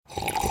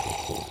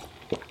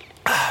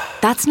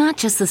That's not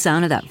just the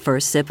sound of that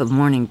first sip of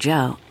Morning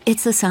Joe.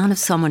 It's the sound of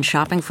someone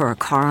shopping for a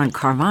car on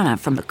Carvana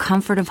from the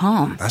comfort of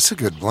home. That's a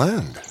good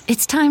blend.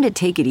 It's time to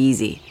take it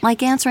easy,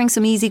 like answering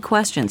some easy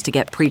questions to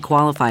get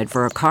pre-qualified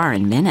for a car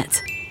in minutes.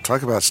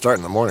 Talk about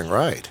starting the morning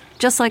right.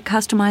 Just like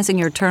customizing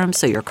your terms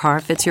so your car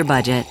fits your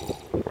budget.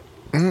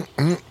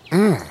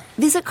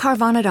 Visit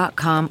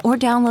Carvana.com or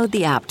download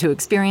the app to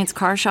experience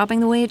car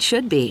shopping the way it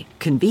should be.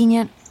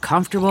 Convenient,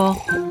 comfortable.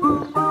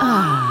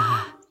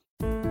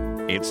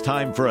 It's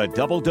time for a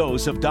double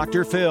dose of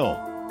Dr. Phil.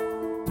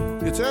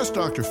 It's Ask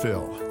Dr.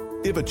 Phil.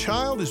 If a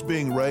child is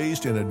being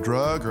raised in a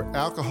drug or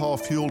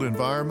alcohol-fueled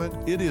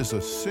environment, it is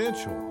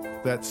essential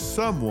that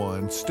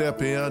someone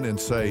step in and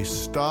say,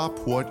 stop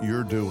what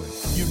you're doing.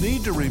 You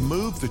need to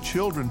remove the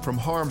children from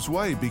harm's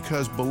way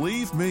because,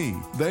 believe me,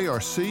 they are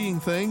seeing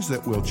things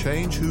that will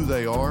change who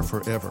they are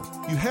forever.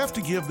 You have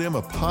to give them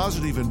a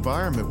positive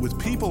environment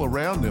with people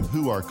around them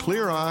who are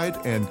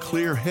clear-eyed and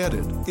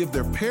clear-headed. If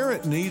their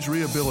parent needs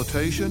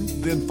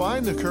rehabilitation, then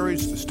find the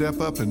courage to step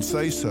up and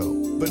say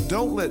so. But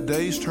don't let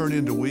days turn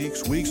into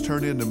weeks, weeks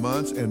turn into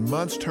months, and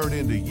months turn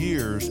into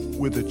years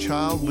with a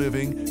child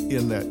living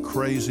in that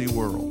crazy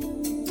world.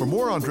 For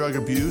more on drug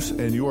abuse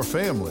and your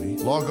family,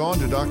 log on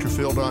to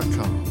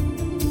drphil.com.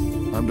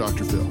 I'm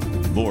Dr. Phil.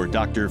 More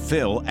Dr.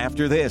 Phil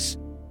after this.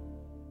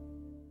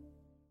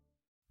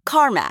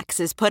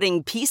 CarMax is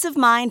putting peace of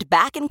mind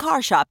back in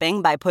car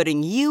shopping by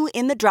putting you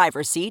in the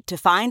driver's seat to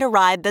find a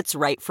ride that's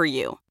right for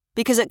you.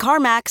 Because at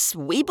CarMax,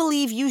 we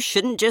believe you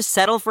shouldn't just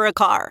settle for a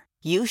car.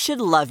 You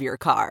should love your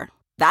car.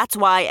 That's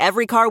why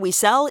every car we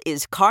sell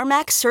is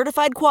CarMax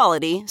certified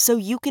quality, so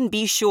you can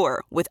be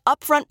sure with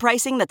upfront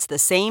pricing that's the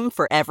same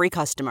for every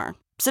customer.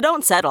 So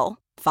don't settle.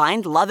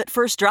 Find love at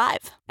first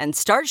drive and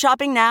start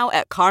shopping now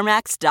at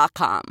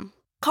CarMax.com.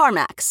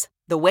 CarMax,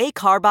 the way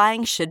car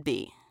buying should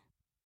be.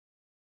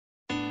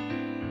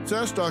 It's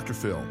Ask Dr.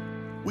 Phil.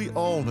 We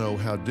all know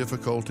how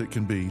difficult it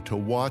can be to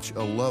watch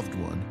a loved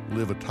one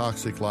live a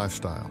toxic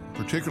lifestyle,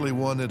 particularly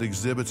one that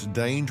exhibits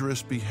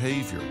dangerous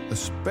behavior,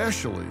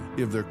 especially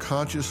if they're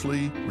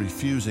consciously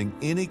refusing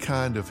any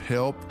kind of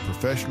help,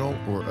 professional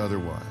or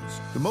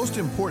otherwise. The most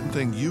important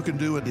thing you can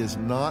do is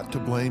not to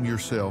blame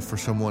yourself for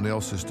someone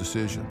else's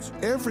decisions.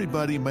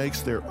 Everybody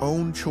makes their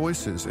own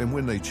choices, and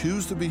when they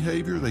choose the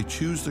behavior, they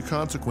choose the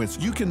consequence.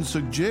 You can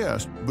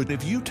suggest, but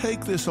if you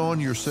take this on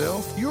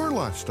yourself, your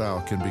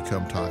lifestyle can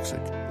become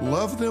toxic.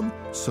 Love them,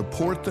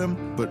 support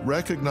them, but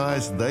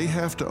recognize they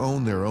have to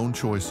own their own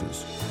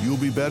choices. You'll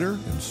be better,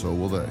 and so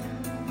will they.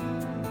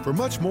 For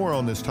much more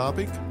on this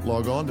topic,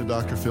 log on to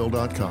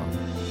drphil.com.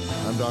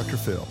 I'm Dr.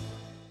 Phil.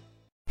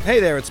 Hey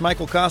there, it's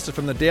Michael Costa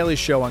from The Daily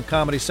Show on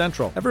Comedy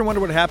Central. Ever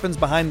wonder what happens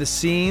behind the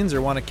scenes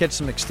or want to catch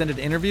some extended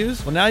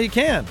interviews? Well, now you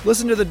can.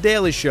 Listen to The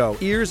Daily Show,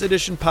 Ears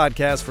Edition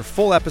podcast for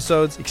full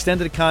episodes,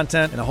 extended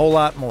content, and a whole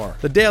lot more.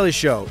 The Daily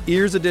Show,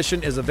 Ears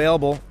Edition is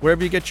available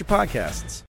wherever you get your podcasts.